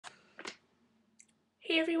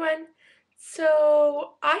Hey everyone.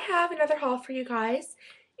 So I have another haul for you guys,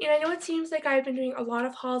 and I know it seems like I've been doing a lot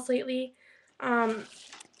of hauls lately. Um,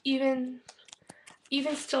 even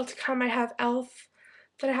even still to come, I have Elf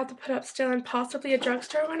that I have to put up still, and possibly a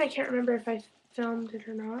drugstore one. I can't remember if I filmed it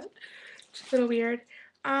or not. It's a little weird.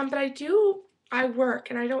 But I work,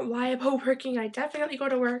 and I don't lie about working. I definitely go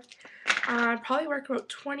to work. I probably work about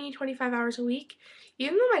 20-25 hours a week,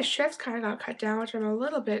 even though my shifts kind of got cut down, which I'm a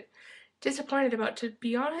little bit disappointed about, to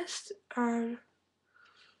be honest. But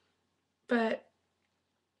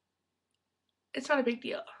it's not a big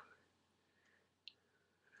deal.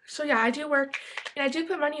 So yeah, I do work and I do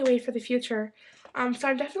put money away for the future. So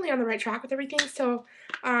I'm definitely on the right track with everything. So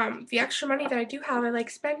the extra money that I do have, I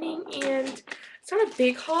like spending, and it's not a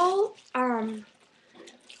big haul,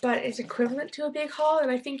 but it's equivalent to a big haul,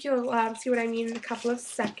 and I think you'll see what I mean in a couple of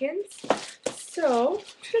seconds. So I'm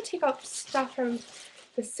just gonna take out stuff from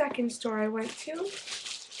the second store I went to.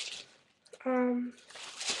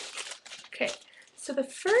 Okay, so the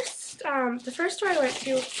first store I went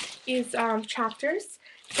to is Chapters.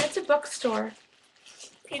 It's a bookstore.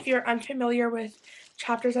 If you're unfamiliar with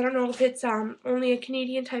Chapters, I don't know if it's only a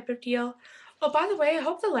Canadian type of deal. Oh, by the way, I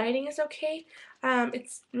hope the lighting is okay.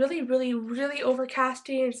 It's really, really, really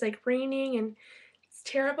overcasting. It's like raining and it's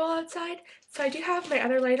terrible outside. So I do have my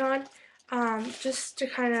other light on, just to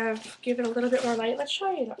kind of give it a little bit more light. Let's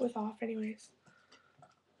try it with off, anyways.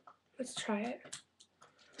 Let's try it.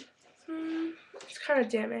 It's kind of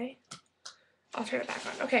dim, eh? I'll turn it back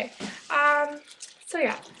on. Okay. So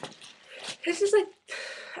yeah, this is like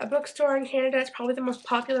a bookstore in Canada. It's probably the most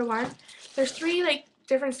popular one. There's three like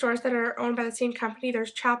different stores that are owned by the same company.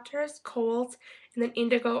 There's Chapters, Kohl's, and then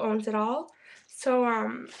Indigo owns it all. So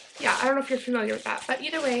yeah, I don't know if you're familiar with that, but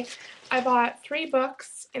either way, I bought 3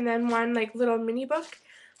 books and then one like little mini book.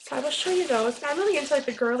 So I will show you those. I'm really into like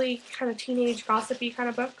the girly kind of teenage gossipy kind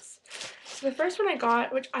of books. So the first one I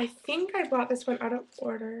got, which I think I bought this one out of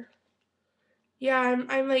order. Yeah,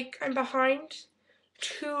 I'm behind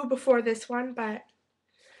 2 before this one, but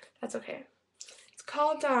that's okay. It's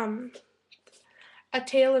called A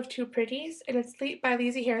Tale of Two Pretties, and it's by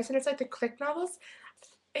Lizzie Harrison. It's like the Click novels.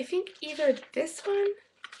 I think either this one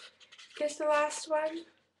is the last one,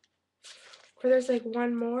 or there's like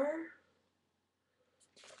one more.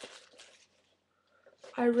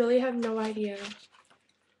 I really have no idea,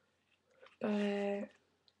 but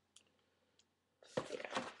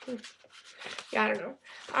yeah, I don't know.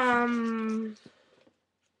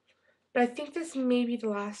 But I think this may be the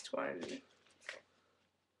last one.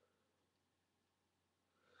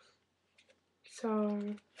 So,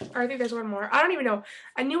 or I think there's one more. I don't even know.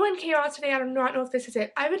 A new one came out today. I do not know if this is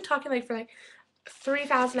it. I've been talking like for like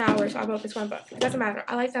 3,000 hours about this one book. It doesn't matter.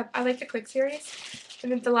 I like that. I like the Click series.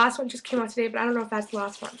 And then the last one just came out today, but I don't know if that's the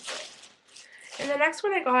last one. And the next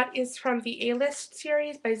one I got is from the A-List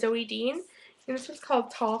series by Zoe Dean. And this one's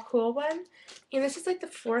called Tall, Cool One. And this is like the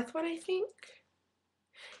 4th one, I think.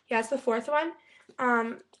 Yeah, it's the 4th one.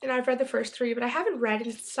 And I've read the first 3, but I haven't read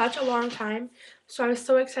in such a long time. So I was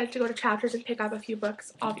so excited to go to Chapters and pick up a few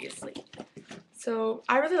books, obviously. So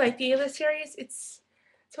I really like the A-List series. It's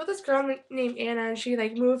about this girl named Anna, and she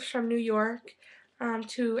like moves from New York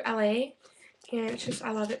to LA, and it's just, I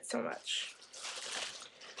love it so much.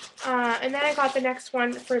 And then I got the next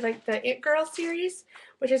one for like the It Girl series,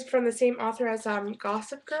 which is from the same author as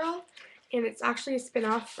Gossip Girl, and it's actually a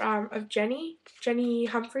spin-off of Jenny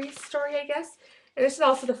Humphrey's story, I guess. And this is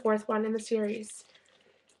also the 4th one in the series.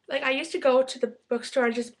 Like, I used to go to the bookstore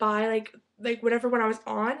and just buy like whatever one I was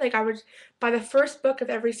on. Like, I would buy the first book of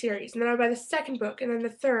every series, and then I would buy the second book, and then the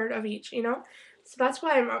third of each, you know? So that's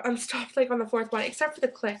why I'm stopped like on the 4th one, except for the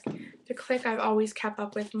Click. The Click I've always kept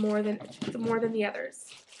up with more than the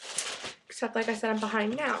others. Except, like I said, I'm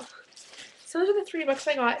behind now. So those are the 3 books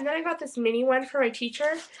I got, and then I got this mini one for my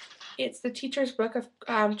teacher. It's the teacher's book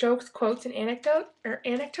of jokes, quotes, and anecdotes.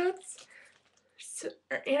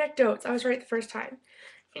 I was right the first time.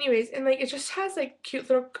 Anyways, and like it just has like cute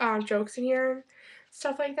little jokes in here and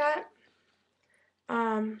stuff like that.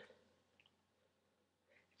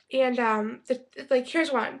 Like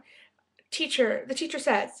here's one. The teacher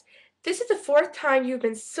says, "This is the 4th time you've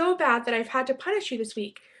been so bad that I've had to punish you this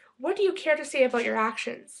week. What do you care to say about your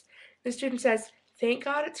actions?" The student says, "Thank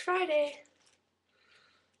God it's Friday."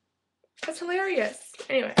 That's hilarious.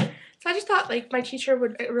 Anyway, so I just thought like my teacher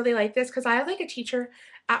would really like this, because I have like a teacher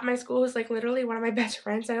at my school who's like literally one of my best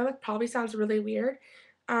friends. I know that probably sounds really weird,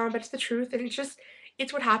 but it's the truth, and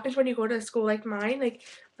it's what happens when you go to a school like mine. Like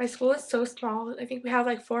my school is so small. I think we have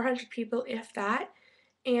like 400 people, if that,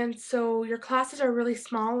 and so your classes are really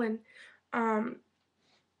small, and um,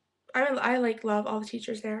 I like love all the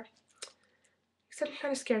teachers there. Because I'm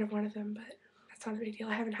kind of scared of one of them, but that's not a big deal.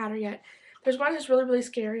 I haven't had her yet. There's one who's really, really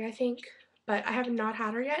scary, I think, but I have not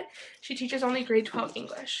had her yet. She teaches only grade 12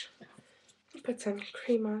 English. Put some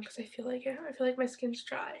cream on because I feel like it. I feel like my skin's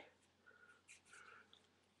dry.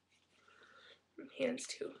 Hands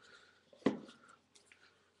too.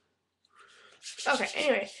 Okay,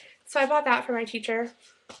 anyway, so I bought that for my teacher.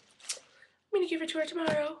 I'm going to give it to her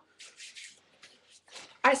tomorrow.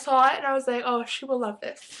 I saw it and I was like, oh, she will love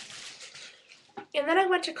this. And then I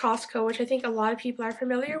went to Costco, which I think a lot of people are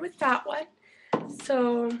familiar with that one.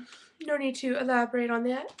 So, no need to elaborate on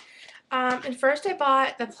that. And first I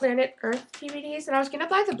bought the Planet Earth DVDs, and I was going to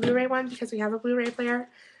buy the Blu-ray one because we have a Blu-ray player.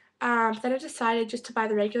 Then I decided just to buy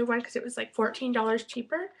the regular one because it was like $14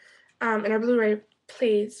 cheaper. And our Blu-ray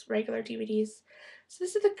plays regular DVDs. So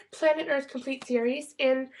this is the Planet Earth Complete series,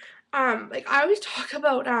 and like I always talk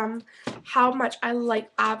about how much I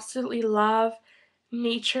absolutely love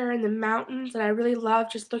nature and the mountains, and I really love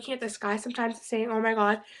just looking at the sky sometimes and saying, oh my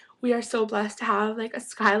god, we are so blessed to have like a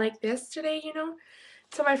sky like this today, you know.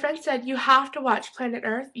 So my friend said, you have to watch Planet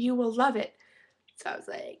Earth, you will love it. So I was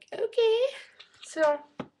like, okay. So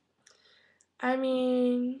I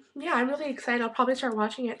mean, yeah, I'm really excited. I'll probably start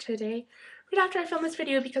watching it today right after I film this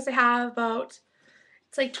video because I have about,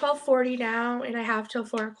 it's like 12:40 now, and I have till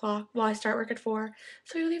 4 o'clock. Well, I start work at 4,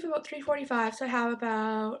 so we leave about 3:45, so I have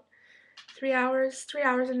about 3 hours,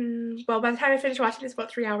 and, well, by the time I finish watching this,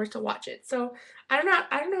 about 3 hours to watch it. So, I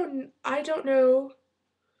don't know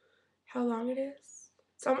how long it is.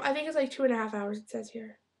 So, I think it's like 2.5 hours, it says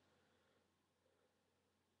here.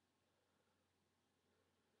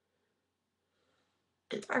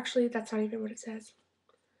 Actually, that's not even what it says.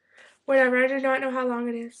 Whatever, I do not know how long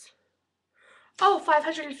it is. Oh,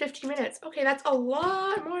 550 minutes. Okay, that's a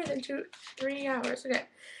lot more than 3 hours. Okay.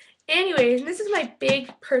 Anyways, this is my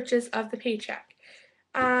big purchase of the paycheck.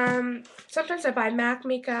 Sometimes I buy MAC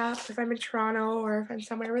makeup if I'm in Toronto or if I'm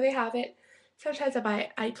somewhere where they have it. Sometimes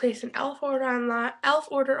I place an elf order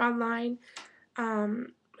online.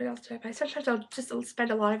 What else do I buy? Sometimes I'll just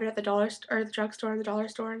spend a lot of it at the the drugstore and the dollar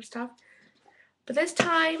store and stuff. But this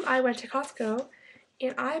time I went to Costco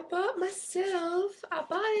and I bought I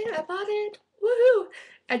bought it, woohoo,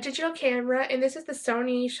 a digital camera, and this is the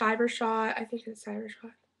Sony CyberShot, I think it's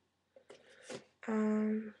CyberShot.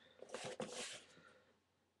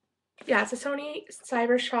 Yeah, it's a Sony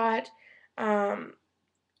CyberShot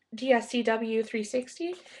DSCW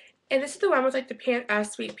 360, and this is the one with like the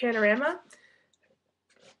sweet panorama.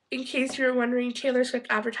 In case you're wondering, Taylor Swift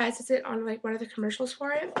advertises it on like one of the commercials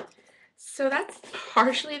for it. So that's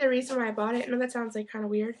partially the reason why I bought it. I know that sounds like kind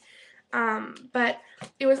of weird, but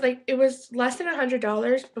it was less than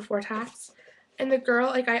 $100 before tax. And the girl,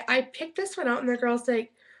 like I picked this one out, and the girl's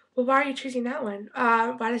like, well, why are you choosing that one?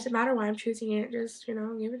 Why does it matter why I'm choosing it? Just, you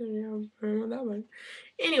know, give it to me. I want that one.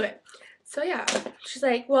 Anyway, so yeah, she's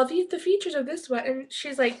like, well, the features of this one, and she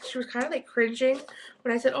was kind of like cringing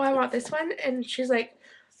when I said, oh, I want this one, and she's like,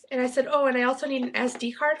 and I said, oh, and I also need an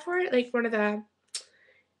SD card for it, like one of the,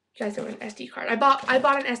 you guys know what an SD card. I bought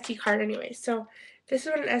an SD card anyway. So this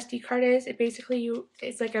is what an SD card is. It basically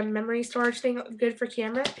it's like a memory storage thing, good for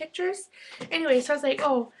camera pictures. Anyway, so I was like,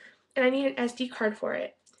 oh, and I need an SD card for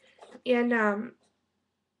it. And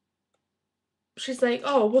she's like,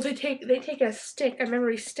 oh, well, they take a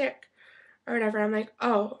memory stick or whatever. I'm like,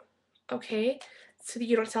 oh, okay. So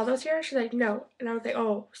you don't sell those here? She's like, no. And I was like,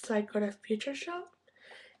 oh, so I go to a future shop?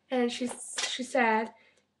 And she said,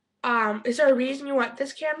 is there a reason you want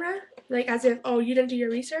this camera? Like, as if, oh, you didn't do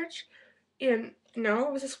your research? And no,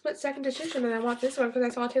 it was a split-second decision, and I want this one because I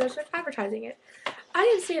saw Taylor Swift advertising it. I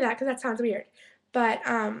didn't say that because that sounds weird. But,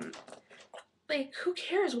 like, who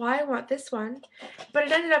cares why I want this one? But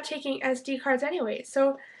it ended up taking SD cards anyway,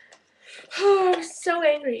 so, oh, I was so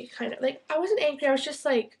angry, kind of. Like, I wasn't angry, I was just,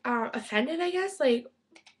 like, offended, I guess. Like,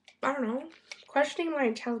 I don't know. Questioning my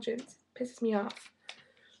intelligence pisses me off.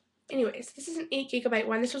 Anyways, this is an 8GB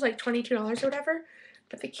one. This was like $22 or whatever.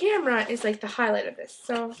 But the camera is like the highlight of this.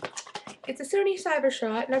 So it's a Sony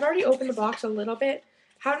CyberShot, and I've already opened the box a little bit.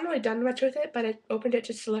 Haven't really done much with it, but I opened it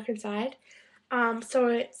just to look inside.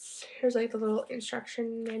 So here's like the little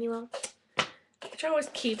instruction manual, which I always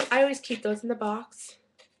keep. I always keep those in the box.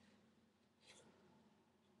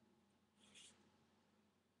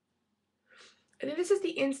 I think this is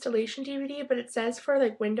the installation DVD, but it says for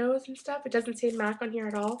like Windows and stuff. It doesn't say Mac on here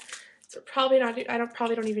at all, so probably not. I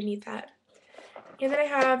probably don't even need that. And then I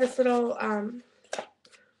have this little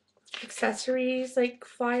accessories like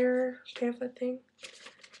flyer pamphlet thing,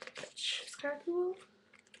 which is kind of cool.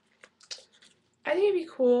 I think it'd be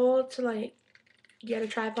cool to like get a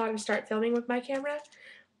tripod and start filming with my camera,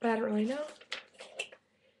 but I don't really know.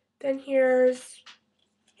 Then here's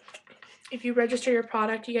if you register your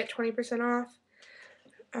product, you get 20% off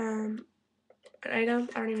an item.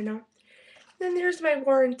 I don't even know. Then there's my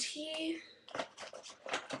warranty.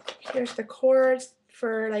 Here's the cords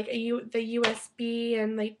for like the USB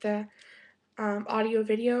and like the audio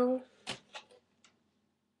video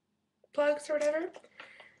plugs or whatever.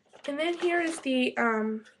 And then here is the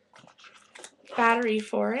battery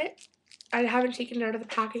for it. I haven't taken it out of the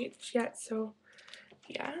package yet, so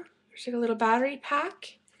yeah. There's like a little battery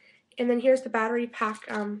pack. And then here's the battery pack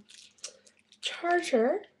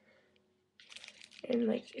charger. And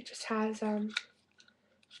like it just has the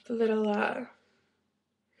little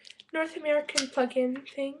North American plug-in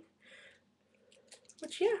thing.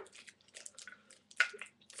 Which yeah.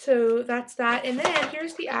 So that's that. And then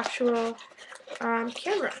here's the actual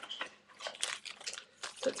camera.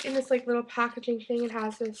 So it's in this like little packaging thing. It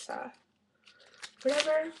has this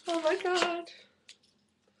whatever. Oh my god.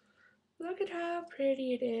 Look at how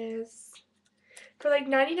pretty it is. For like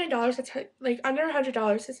 $99, it's like under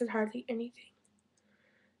 $100, this is hardly anything.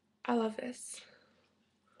 I love this.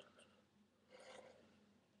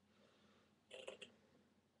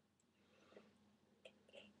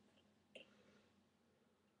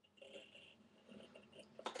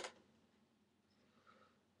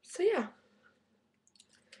 So yeah.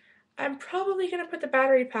 I'm probably going to put the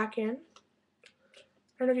battery pack in. I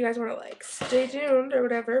don't know if you guys want to like stay tuned or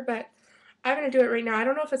whatever, but I'm going to do it right now. I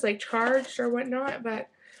don't know if it's like charged or whatnot, but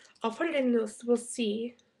I'll put it in and we'll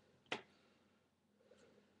see. I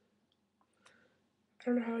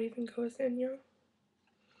don't know how it even goes in, yo.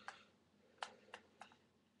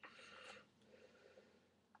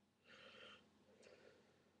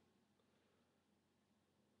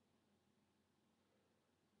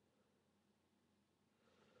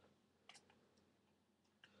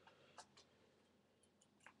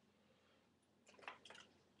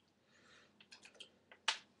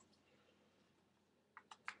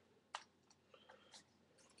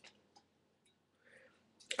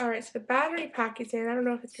 Alright, so the battery pack is in. I don't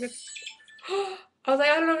know if it's gonna... I was like,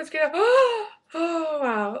 I don't know if it's gonna... Oh,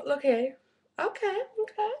 wow. Okay. Okay.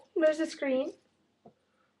 There's the screen.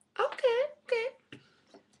 Okay.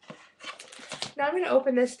 Now I'm gonna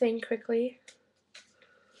open this thing quickly.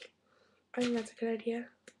 I think that's a good idea.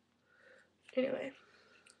 Anyway.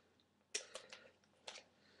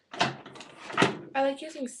 I like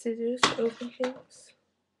using scissors to open things.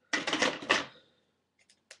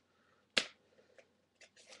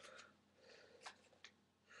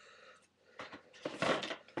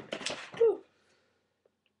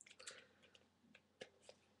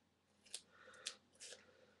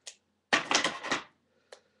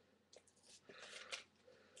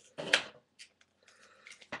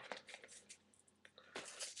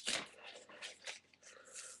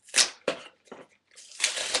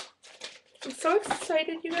 I'm so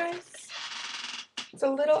excited, you guys. It's a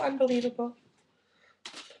little unbelievable.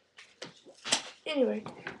 Anyway,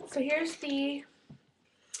 so here's the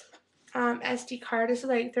SD card. This is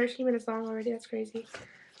like 13 minutes long already. That's crazy.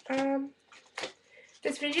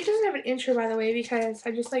 This video doesn't have an intro, by the way, because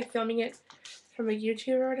I'm just like filming it from a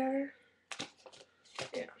YouTube or whatever.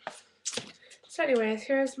 Yeah. So anyways,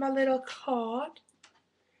 here's my little card.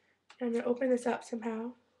 I'm going to open this up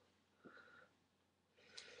somehow.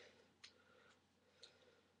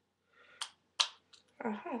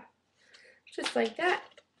 Aha. Just like that.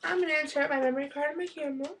 I'm going to insert my memory card in my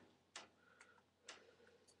camera.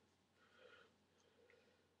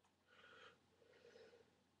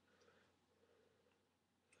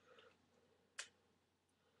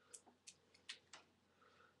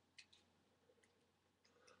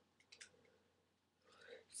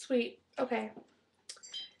 Sweet. Okay.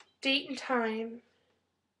 Date and time.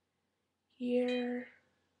 Year.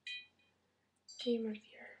 Game of year.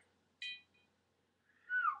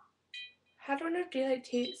 How do I know if daylight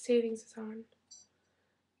savings is on?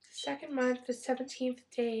 The second month, the 17th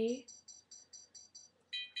day.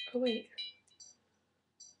 Oh, wait.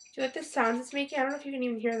 Do you like the sounds it's making? I don't know if you can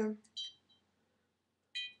even hear them.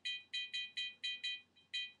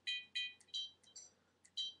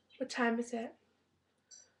 What time is it?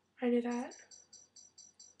 I knew that.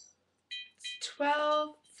 It's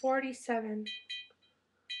 12:47.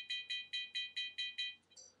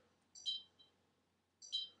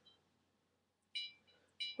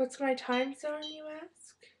 What's my time zone, you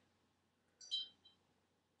ask?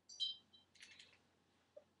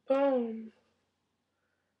 Boom.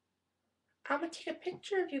 I'm gonna take a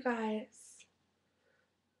picture of you guys.